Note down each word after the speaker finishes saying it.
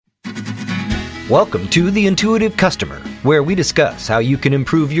Welcome to The Intuitive Customer, where we discuss how you can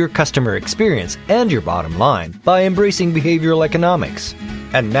improve your customer experience and your bottom line by embracing behavioral economics.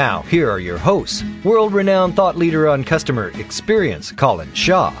 And now, here are your hosts, world-renowned thought leader on customer experience, Colin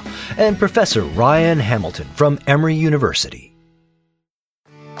Shaw, and Professor Ryan Hamilton from Emory University.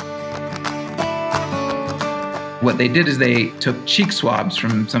 What they did is they took cheek swabs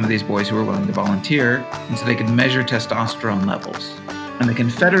from some of these boys who were willing to volunteer, and so they could measure testosterone levels. And the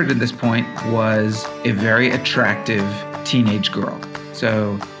Confederate at this point was a very attractive teenage girl.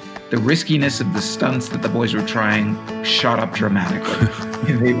 So the riskiness of the stunts that the boys were trying shot up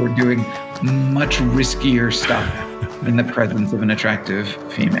dramatically. They were doing much riskier stuff in the presence of an attractive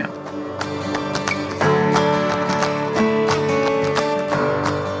female.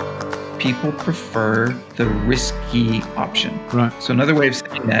 People prefer the risky option. Right. So another way of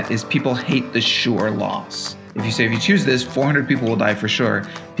saying that is people hate the sure loss. If you say, if you choose this, 400 people will die for sure,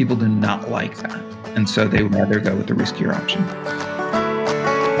 people do not like that. And so they would rather go with the riskier option.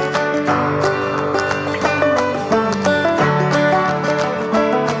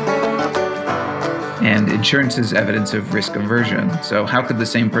 And insurance is evidence of risk aversion. So how could the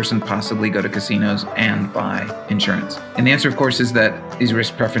same person possibly go to casinos and buy insurance? And the answer, of course, is that these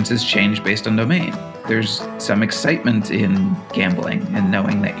risk preferences change based on domain. There's some excitement in gambling and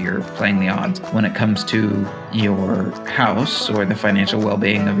knowing that you're playing the odds. When it comes to your house or the financial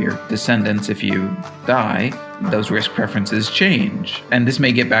well-being of your descendants, if you die, those risk preferences change. And this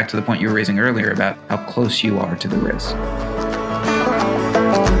may get back to the point you were raising earlier about how close you are to the risk.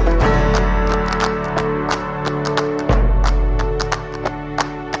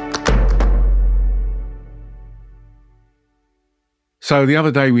 So the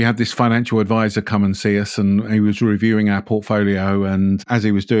other day we had this financial advisor come and see us, and he was reviewing our portfolio. And as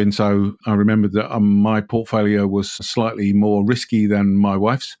he was doing so, I remembered that my portfolio was slightly more risky than my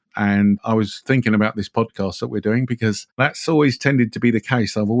wife's. And I was thinking about this podcast that we're doing because that's always tended to be the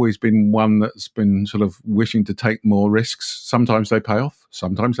case. I've always been one that's been sort of wishing to take more risks. Sometimes they pay off,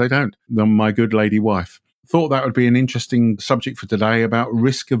 sometimes they don't, than my good lady wife. Thought that would be an interesting subject for today about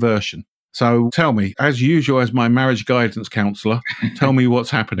risk aversion. So tell me, as usual, as my marriage guidance counselor, tell me what's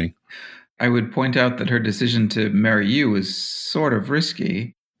happening. I would point out that her decision to marry you was sort of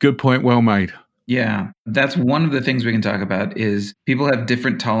risky. Good point, well made. Yeah, that's one of the things we can talk about is people have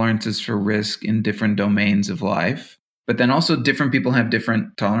different tolerances for risk in different domains of life, but then also different people have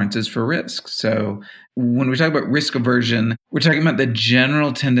different tolerances for risk. So when we talk about risk aversion, we're talking about the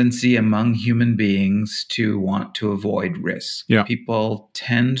general tendency among human beings to want to avoid risk. Yeah. People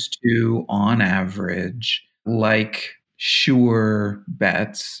tend to, on average, like sure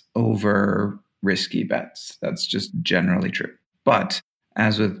bets over risky bets. That's just generally true. But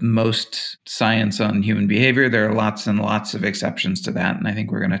as with most science on human behavior, there are lots and lots of exceptions to that. And I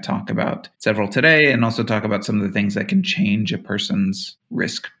think we're going to talk about several today and also talk about some of the things that can change a person's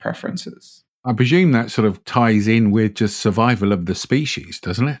risk preferences. I presume that sort of ties in with just survival of the species,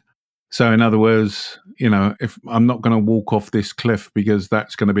 doesn't it? So in other words, if I'm not going to walk off this cliff because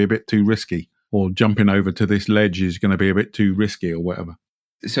that's going to be a bit too risky, or jumping over to this ledge is going to be a bit too risky or whatever.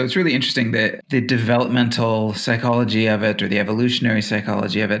 So it's really interesting that the developmental psychology of it or the evolutionary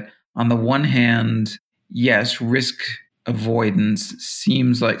psychology of it, on the one hand, yes, risk avoidance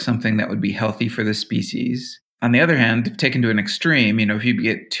seems like something that would be healthy for the species. On the other hand, if taken to an extreme, if you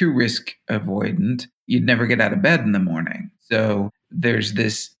get too risk avoidant, you'd never get out of bed in the morning. So there's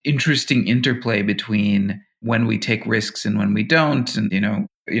this interesting interplay between when we take risks and when we don't. And,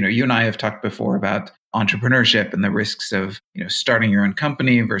 you and I have talked before about entrepreneurship and the risks of, starting your own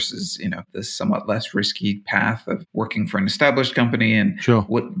company versus, the somewhat less risky path of working for an established company and Sure.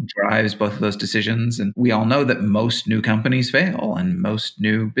 What drives both of those decisions. And we all know that most new companies fail and most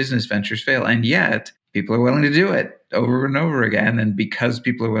new business ventures fail. And yet people are willing to do it over and over again. And because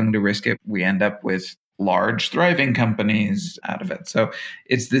people are willing to risk it, we end up with large, thriving companies out of it. So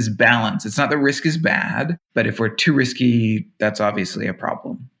it's this balance. It's not that risk is bad, but if we're too risky, that's obviously a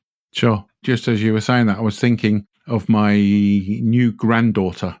problem. Sure. Just as you were saying that, I was thinking of my new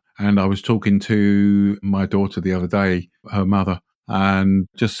granddaughter, and I was talking to my daughter the other day, her mother, and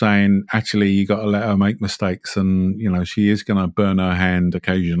just saying, actually, you got to let her make mistakes, and, she is going to burn her hand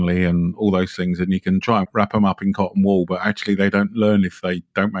occasionally and all those things, and you can try and wrap them up in cotton wool, but actually they don't learn if they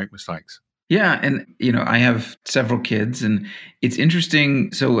don't make mistakes. Yeah. And, I have several kids and it's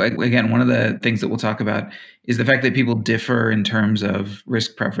interesting. So again, one of the things that we'll talk about is the fact that people differ in terms of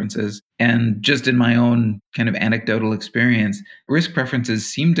risk preferences. And just in my own kind of anecdotal experience, risk preferences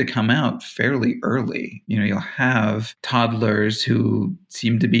seem to come out fairly early. You'll have toddlers who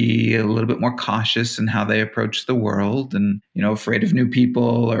seem to be a little bit more cautious in how they approach the world and, afraid of new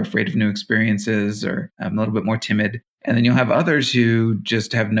people or afraid of new experiences or a little bit more timid. And then you'll have others who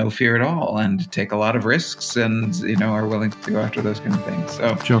just have no fear at all and take a lot of risks and, are willing to go after those kind of things.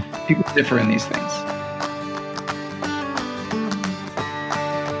 So sure. People differ in these things.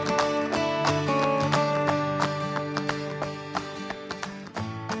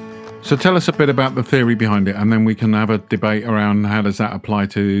 So tell us a bit about the theory behind it, and then we can have a debate around how does that apply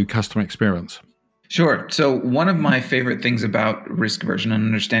to customer experience. Sure. So one of my favorite things about risk aversion and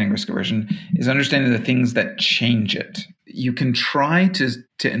understanding risk aversion is understanding the things that change it. You can try to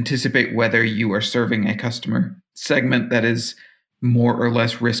anticipate whether you are serving a customer segment that is more or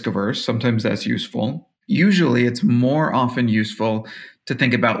less risk averse. Sometimes that's useful. Usually it's more often useful to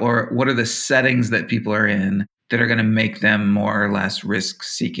think about what are the settings that people are in that are going to make them more or less risk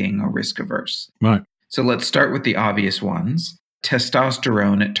seeking or risk averse. Right. So let's start with the obvious ones.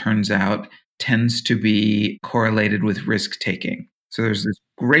 Testosterone, it turns out, tends to be correlated with risk taking. So there's this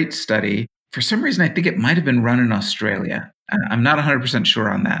great study. For some reason, I think it might have been run in Australia. I'm not 100% sure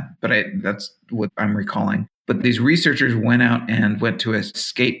on that, but that's what I'm recalling. But these researchers went out and went to a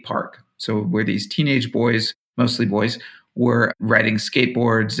skate park. So where these teenage boys, mostly boys, were riding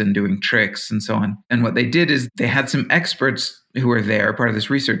skateboards and doing tricks and so on. And what they did is they had some experts who were there, part of this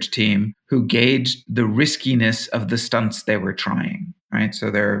research team, who gauged the riskiness of the stunts they were trying, right? So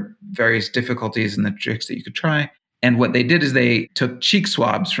there are various difficulties in the tricks that you could try. And what they did is they took cheek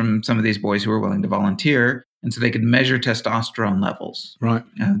swabs from some of these boys who were willing to volunteer. And so they could measure testosterone levels, right?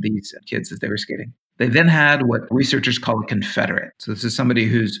 These kids as they were skating. They then had what researchers call a confederate. So this is somebody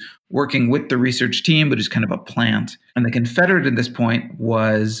who's working with the research team, but who's kind of a plant. And the confederate at this point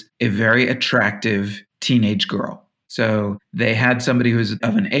was a very attractive teenage girl. So they had somebody who's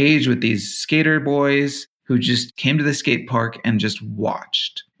of an age with these skater boys who just came to the skate park and just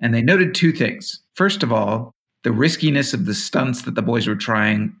watched. And they noted two things. First of all, the riskiness of the stunts that the boys were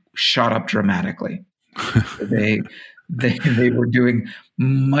trying shot up dramatically. They were doing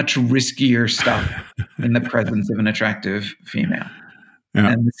much riskier stuff in the presence of an attractive female.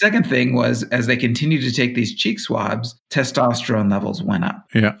 Yeah. And the second thing was, as they continued to take these cheek swabs, testosterone levels went up.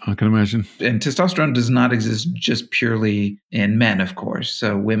 Yeah, I can imagine. And testosterone does not exist just purely in men, of course.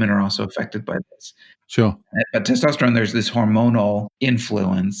 So women are also affected by this. Sure. But testosterone, there's this hormonal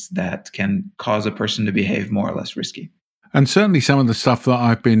influence that can cause a person to behave more or less risky. And certainly some of the stuff that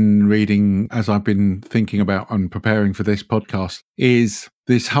I've been reading as I've been thinking about and preparing for this podcast is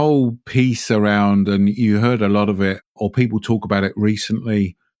this whole piece around, and you heard a lot of it, or people talk about it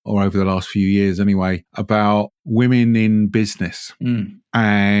recently, or over the last few years anyway, about women in business.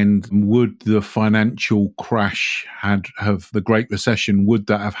 And would the financial crash have the Great Recession, would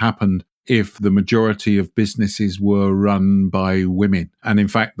that have happened if the majority of businesses were run by women? And in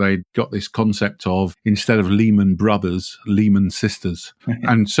fact, they got this concept of, instead of Lehman Brothers, Lehman Sisters.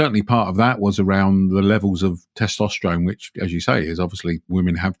 And certainly part of that was around the levels of testosterone, which, as you say, is obviously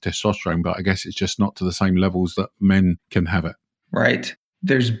women have testosterone, but I guess it's just not to the same levels that men can have it. Right.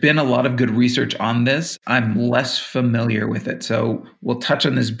 There's been a lot of good research on this. I'm less familiar with it. So we'll touch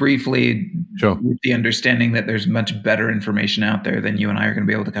on this briefly, sure, with the understanding that there's much better information out there than you and I are going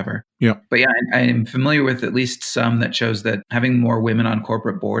to be able to cover. Yeah. But yeah, I am familiar with at least some that shows that having more women on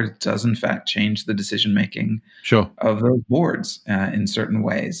corporate boards does in fact change the decision-making of those boards in certain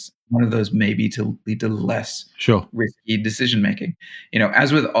ways. One of those may be to lead to less risky decision-making.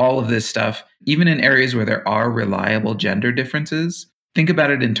 As with all of this stuff, even in areas where there are reliable gender differences, think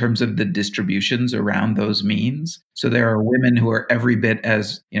about it in terms of the distributions around those means. So there are women who are every bit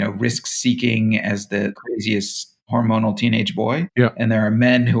as, risk-seeking as the craziest hormonal teenage boy. Yeah. And there are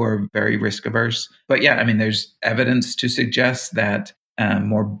men who are very risk-averse. But yeah, there's evidence to suggest that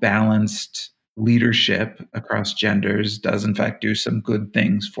more balanced leadership across genders does in fact do some good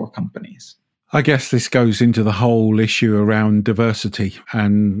things for companies. I guess this goes into the whole issue around diversity.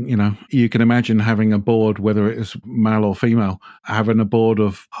 And, you can imagine having a board, whether it is male or female, having a board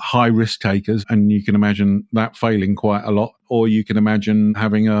of high risk takers, and you can imagine that failing quite a lot. Or you can imagine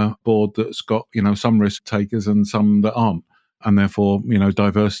having a board that's got, some risk takers and some that aren't. And therefore,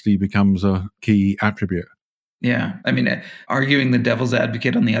 diversity becomes a key attribute. Yeah. Arguing the devil's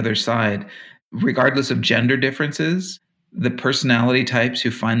advocate on the other side, regardless of gender differences, the personality types who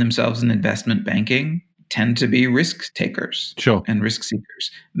find themselves in investment banking tend to be risk takers Sure. and risk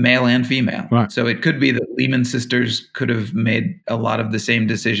seekers, male and female. Right. So it could be that Lehman Sisters could have made a lot of the same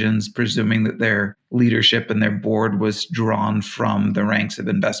decisions, presuming that their leadership and their board was drawn from the ranks of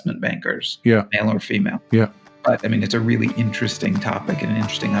investment bankers, Yeah. male or female. Yeah. But I mean, it's a really interesting topic and an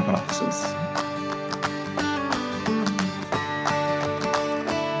interesting hypothesis.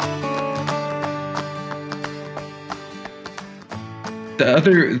 The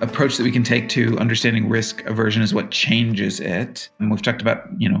other approach that we can take to understanding risk aversion is what changes it. And we've talked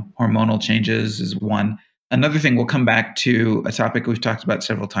about, hormonal changes is one. Another thing, we'll come back to a topic we've talked about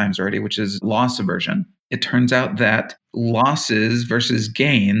several times already, which is loss aversion. It turns out that losses versus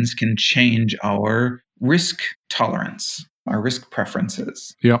gains can change our risk tolerance, our risk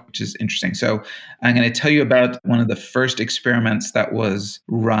preferences, which is interesting. So I'm going to tell you about one of the first experiments that was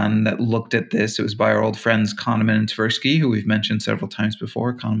run that looked at this. It was by our old friends Kahneman and Tversky, who we've mentioned several times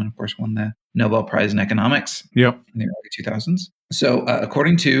before. Kahneman, of course, won the Nobel Prize in Economics in the early 2000s. So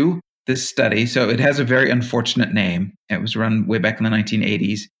according to this study, so it has a very unfortunate name. It was run way back in the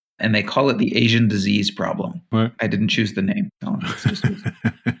 1980s, and they call it the Asian disease problem. Right. I didn't choose the name.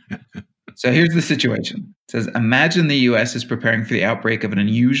 So here's the situation. It says, imagine the U.S. is preparing for the outbreak of an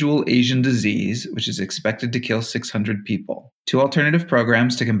unusual Asian disease, which is expected to kill 600 people. 2 alternative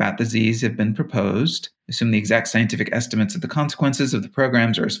programs to combat the disease have been proposed. Assume the exact scientific estimates of the consequences of the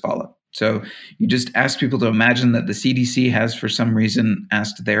programs are as follow. So you just ask people to imagine that the CDC has, for some reason,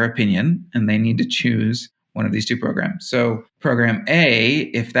 asked their opinion, and they need to choose one of these 2 programs. So program A,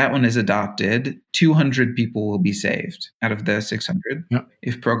 if that one is adopted, 200 people will be saved out of the 600. Yep.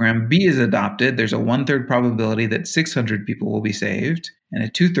 If program B is adopted, there's a 1/3 probability that 600 people will be saved and a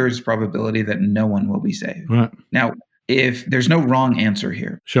 2/3 probability that no one will be saved. Right. Now, if there's no wrong answer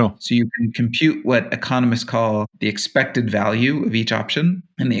here. Sure. So you can compute what economists call the expected value of each option,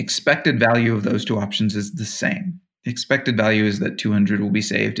 and the expected value of those 2 options is the same. The expected value is that 200 will be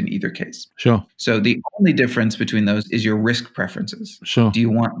saved in either case. Sure. So the only difference between those is your risk preferences. Sure. Do you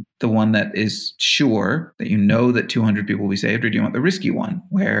want the one that is sure that you know that 200 people will be saved, or do you want the risky one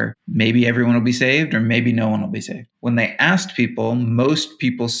where maybe everyone will be saved or maybe no one will be saved? When they asked people, most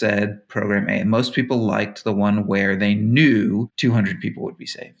people said program A. Most people liked the one where they knew 200 people would be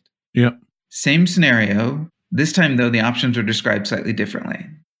saved. Yep. Same scenario. This time, though, the options are described slightly differently.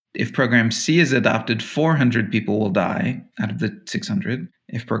 If program C is adopted, 400 people will die out of the 600.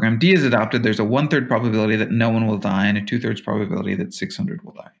 If program D is adopted, there's a 1/3 probability that no one will die and a 2/3 probability that 600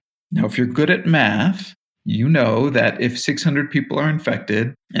 will die. Now, if you're good at math, you know that if 600 people are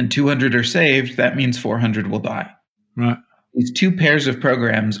infected and 200 are saved, that means 400 will die. Right. These 2 pairs of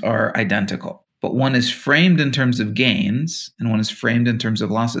programs are identical, but one is framed in terms of gains and one is framed in terms of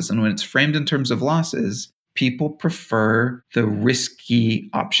losses. And when it's framed in terms of losses, people prefer the risky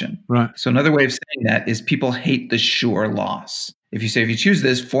option. Right. So another way of saying that is people hate the sure loss. If you say, if you choose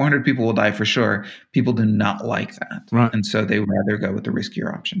this, 400 people will die for sure, people do not like that. Right. And so they would rather go with the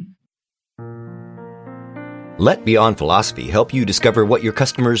riskier option. Let Beyond Philosophy help you discover what your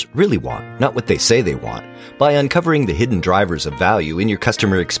customers really want, not what they say they want, by uncovering the hidden drivers of value in your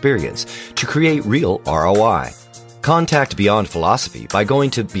customer experience to create real ROI. Contact Beyond Philosophy by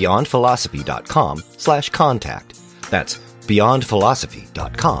going to beyondphilosophy.com/contact. That's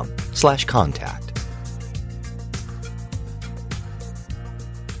beyondphilosophy.com/contact.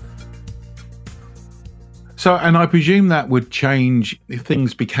 So, and I presume that would change if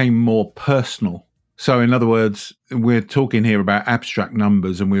things became more personal. So, in other words, we're talking here about abstract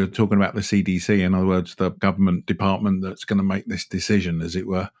numbers and we're talking about the CDC, in other words, the government department that's going to make this decision, as it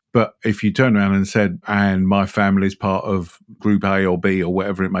were. But if you turn around and said, and my family is part of group A or B or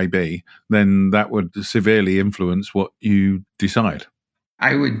whatever it may be, then that would severely influence what you decide.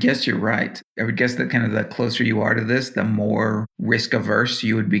 I would guess you're right. I would guess that kind of the closer you are to this, the more risk averse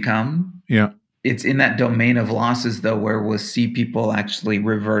you would become. Yeah. It's in that domain of losses, though, where we'll see people actually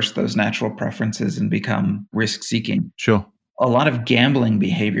reverse those natural preferences and become risk seeking. Sure. A lot of gambling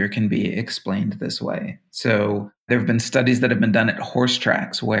behavior can be explained this way. So there have been studies that have been done at horse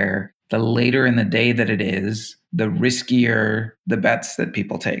tracks where the later in the day that it is, the riskier the bets that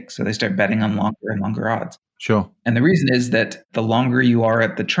people take. So they start betting on longer and longer odds. Sure. And the reason is that the longer you are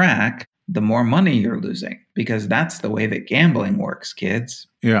at the track, the more money you're losing, because that's the way that gambling works, kids.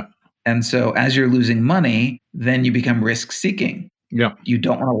 Yeah. And so as you're losing money, then you become risk seeking. Yeah. You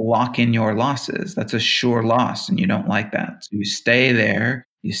don't want to lock in your losses. That's a sure loss, and you don't like that. So you stay there,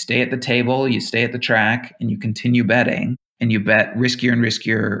 you stay at the table, you stay at the track, and you continue betting. And you bet riskier and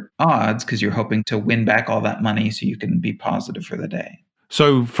riskier odds because you're hoping to win back all that money so you can be positive for the day.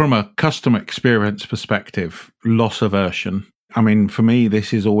 So from a customer experience perspective, loss aversion I mean, for me,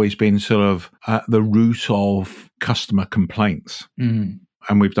 this has always been sort of at the root of customer complaints. Mm.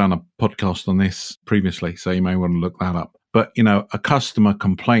 And we've done a podcast on this previously, so you may want to look that up. But, a customer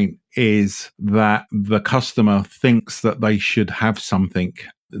complaint is that the customer thinks that they should have something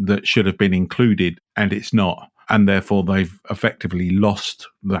that should have been included and it's not. And therefore, they've effectively lost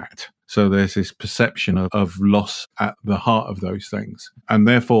that. So there's this perception of loss at the heart of those things. And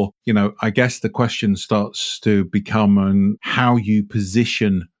therefore, I guess the question starts to become on how you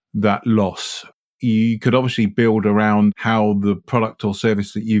position that loss. You could obviously build around how the product or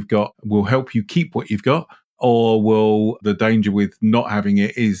service that you've got will help you keep what you've got, or will the danger with not having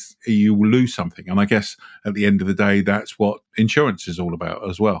it is you will lose something. And I guess at the end of the day, that's what insurance is all about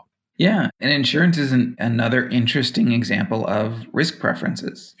as well. Yeah. And insurance is another interesting example of risk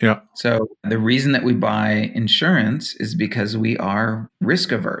preferences. Yeah. So the reason that we buy insurance is because we are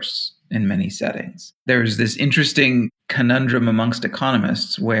risk averse in many settings. There's this interesting conundrum amongst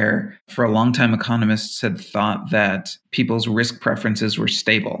economists where for a long time economists had thought that people's risk preferences were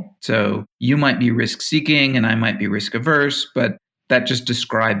stable. So you might be risk seeking and I might be risk averse, but that just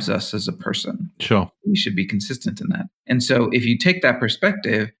describes us as a person. Sure. We should be consistent in that. And so if you take that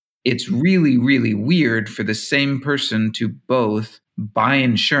perspective, it's really, really weird for the same person to both buy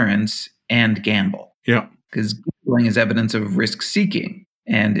insurance and gamble. Yeah. Because gambling is evidence of risk seeking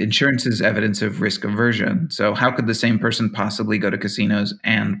and insurance is evidence of risk aversion. So how could the same person possibly go to casinos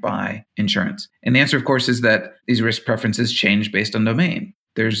and buy insurance? And the answer, of course, is that these risk preferences change based on domain.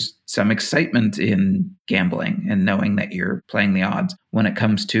 There's some excitement in gambling and knowing that you're playing the odds. When it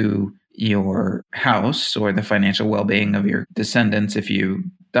comes to your house or the financial well-being of your descendants, if you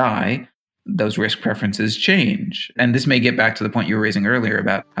die, those risk preferences change. And this may get back to the point you were raising earlier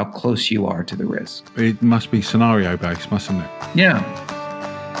about how close you are to the risk. It must be scenario based, mustn't it? Yeah.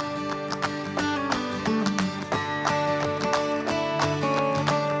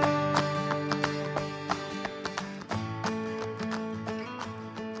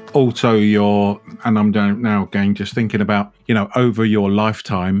 Also, and I'm now again just thinking about, over your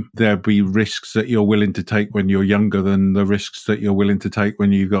lifetime, there'll be risks that you're willing to take when you're younger than the risks that you're willing to take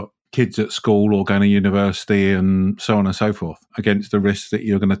when you've got kids at school or going to university and so on and so forth, against the risks that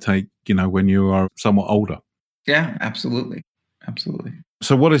you're going to take, when you are somewhat older. Yeah, absolutely. Absolutely.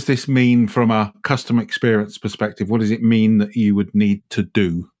 So what does this mean from a customer experience perspective? What does it mean that you would need to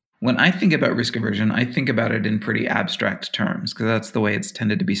do? When I think about risk aversion, I think about it in pretty abstract terms because that's the way it's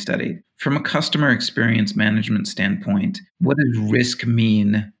tended to be studied. From a customer experience management standpoint, what does risk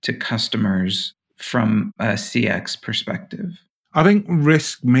mean to customers from a CX perspective? I think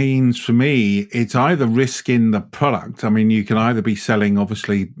risk means, for me, it's either risk in the product. I mean, you can either be selling,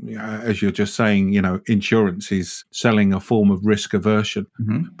 obviously, as you're just saying, insurance is selling a form of risk aversion.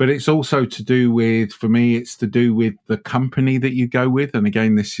 Mm-hmm. But it's also to do with, for me, it's to do with the company that you go with. And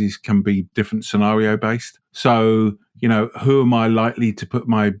again, can be different scenario based. So, who am I likely to put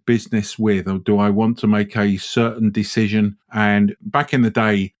my business with? Or do I want to make a certain decision? And back in the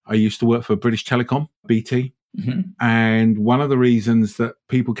day, I used to work for British Telecom, BT. Mm-hmm. And one of the reasons that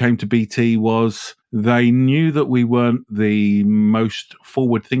people came to BT was they knew that we weren't the most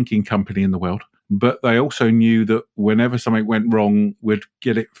forward-thinking company in the world, but they also knew that whenever something went wrong, we'd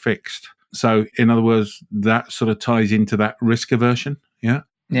get it fixed. So in other words, that sort of ties into that risk aversion. Yeah.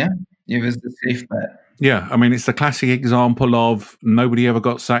 Yeah. It was the safe bet. Yeah. I mean, it's the classic example of nobody ever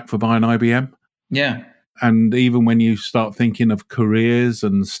got sacked for buying IBM. Yeah. And even when you start thinking of careers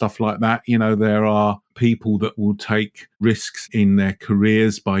and stuff like that, there are people that will take risks in their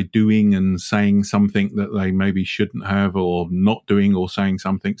careers by doing and saying something that they maybe shouldn't have, or not doing or saying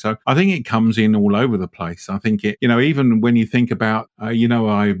something. So I think it comes in all over the place. I think it, even when you think about, I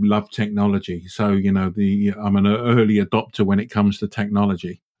love technology. So, I'm an early adopter when it comes to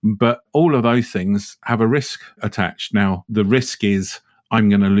technology. But all of those things have a risk attached. Now, the risk is I'm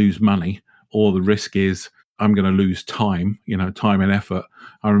going to lose money. Or the risk is I'm going to lose time, time and effort.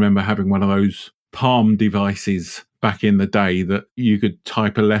 I remember having one of those palm devices back in the day that you could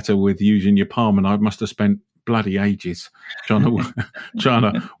type a letter with using your palm. And I must have spent bloody ages trying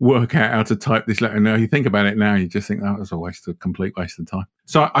to work out how to type this letter. Now you think about it now, you just think that was a complete waste of time.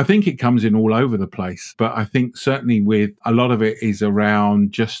 So I think it comes in all over the place. But I think certainly with a lot of it is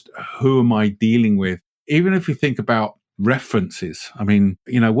around just who am I dealing with? Even if you think about references. I mean,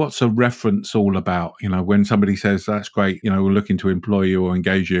 what's a reference all about? When somebody says, that's great, we're looking to employ you or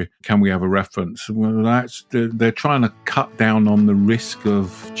engage you, can we have a reference? Well, they're trying to cut down on the risk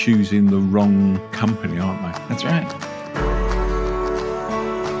of choosing the wrong company, aren't they? That's right.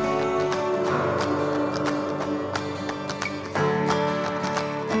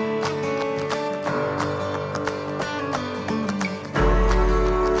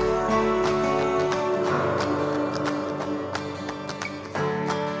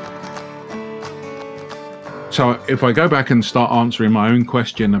 So if I go back and start answering my own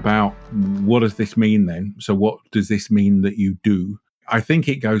question about what does this mean then? So what does this mean that you do? I think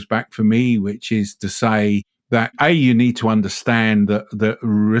it goes back for me, which is to say that you need to understand that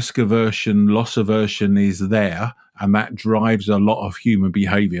risk aversion, loss aversion is there, and that drives a lot of human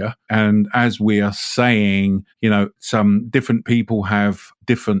behavior. And as we are saying, some different people have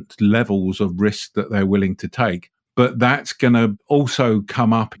different levels of risk that they're willing to take. But that's going to also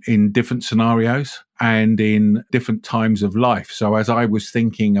come up in different scenarios and in different times of life. So as I was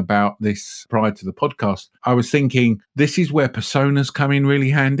thinking about this prior to the podcast, I was thinking this is where personas come in really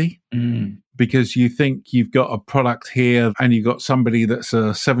handy. Because you think you've got a product here and you've got somebody that's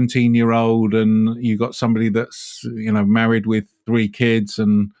a 17-year-old and you've got somebody that's, married with 3 kids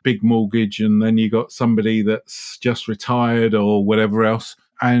and big mortgage, and then you got somebody that's just retired or whatever else.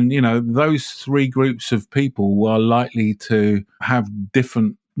 And, those 3 groups of people are likely to have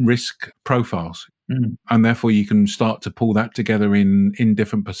different risk profiles. And therefore you can start to pull that together in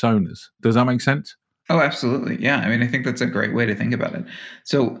different personas. Does that make sense? Oh, absolutely. Yeah. I think that's a great way to think about it.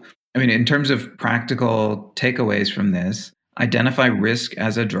 So, in terms of practical takeaways from this, identify risk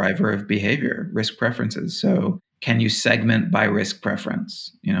as a driver of behavior, risk preferences. So can you segment by risk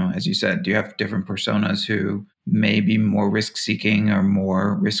preference? As you said, do you have different personas who may be more risk seeking or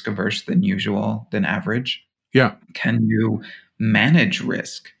more risk averse than usual, than average? Yeah. Can you manage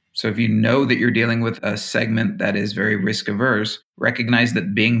risk? So if you know that you're dealing with a segment that is very risk averse, recognize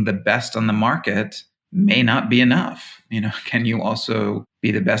that being the best on the market may not be enough. Can you also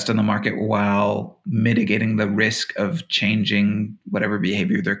be the best on the market while mitigating the risk of changing whatever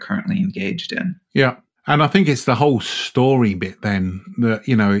behavior they're currently engaged in? Yeah. And I think it's the whole story bit then that,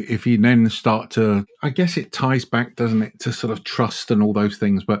 if you then start to, I guess it ties back, doesn't it, to sort of trust and all those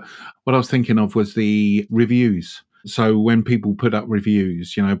things. But what I was thinking of was the reviews. So when people put up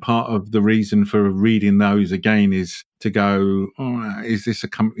reviews, part of the reason for reading those again is to go, is this a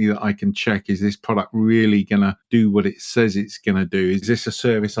company that I can check? Is this product really going to do what it says it's going to do? Is this a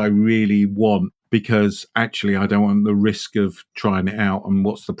service I really want? Because actually, I don't want the risk of trying it out, and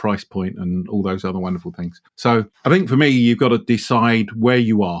what's the price point and all those other wonderful things. So I think for me, you've got to decide where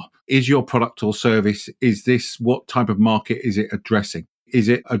you are. Is your product or service, what type of market is it addressing? Is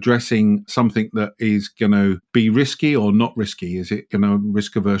it addressing something that is going to be risky or not risky? Is it going to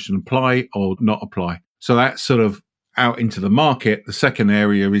risk aversion apply or not apply? So that's sort of out into the market. The second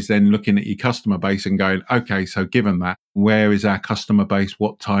area is then looking at your customer base and going, okay, so given that, where is our customer base?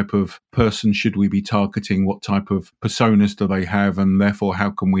 What type of person should we be targeting? What type of personas do they have? And therefore,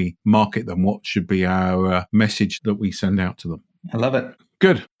 how can we market them? What should be our message that we send out to them? I love it.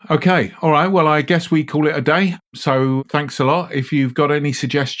 Good. Okay. All right. Well, I guess we call it a day. So thanks a lot. If you've got any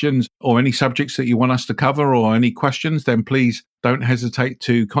suggestions or any subjects that you want us to cover or any questions, then please don't hesitate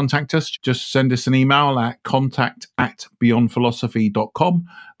to contact us. Just send us an email at contact@beyondphilosophy.com.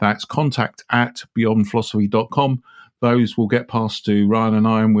 That's contact@beyondphilosophy.com. Those will get passed to Ryan and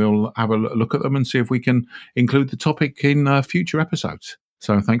I, and we'll have a look at them and see if we can include the topic in future episodes.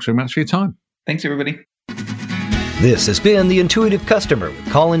 So thanks very much for your time. Thanks, everybody. This has been The Intuitive Customer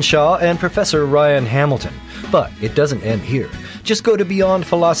with Colin Shaw and Professor Ryan Hamilton. But it doesn't end here. Just go to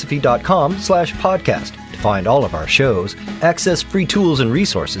beyondphilosophy.com/podcast to find all of our shows, access free tools and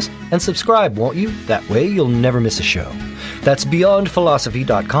resources, and subscribe, won't you? That way you'll never miss a show. That's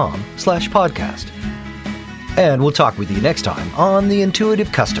beyondphilosophy.com/podcast. And we'll talk with you next time on The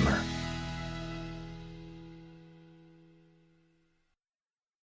Intuitive Customer.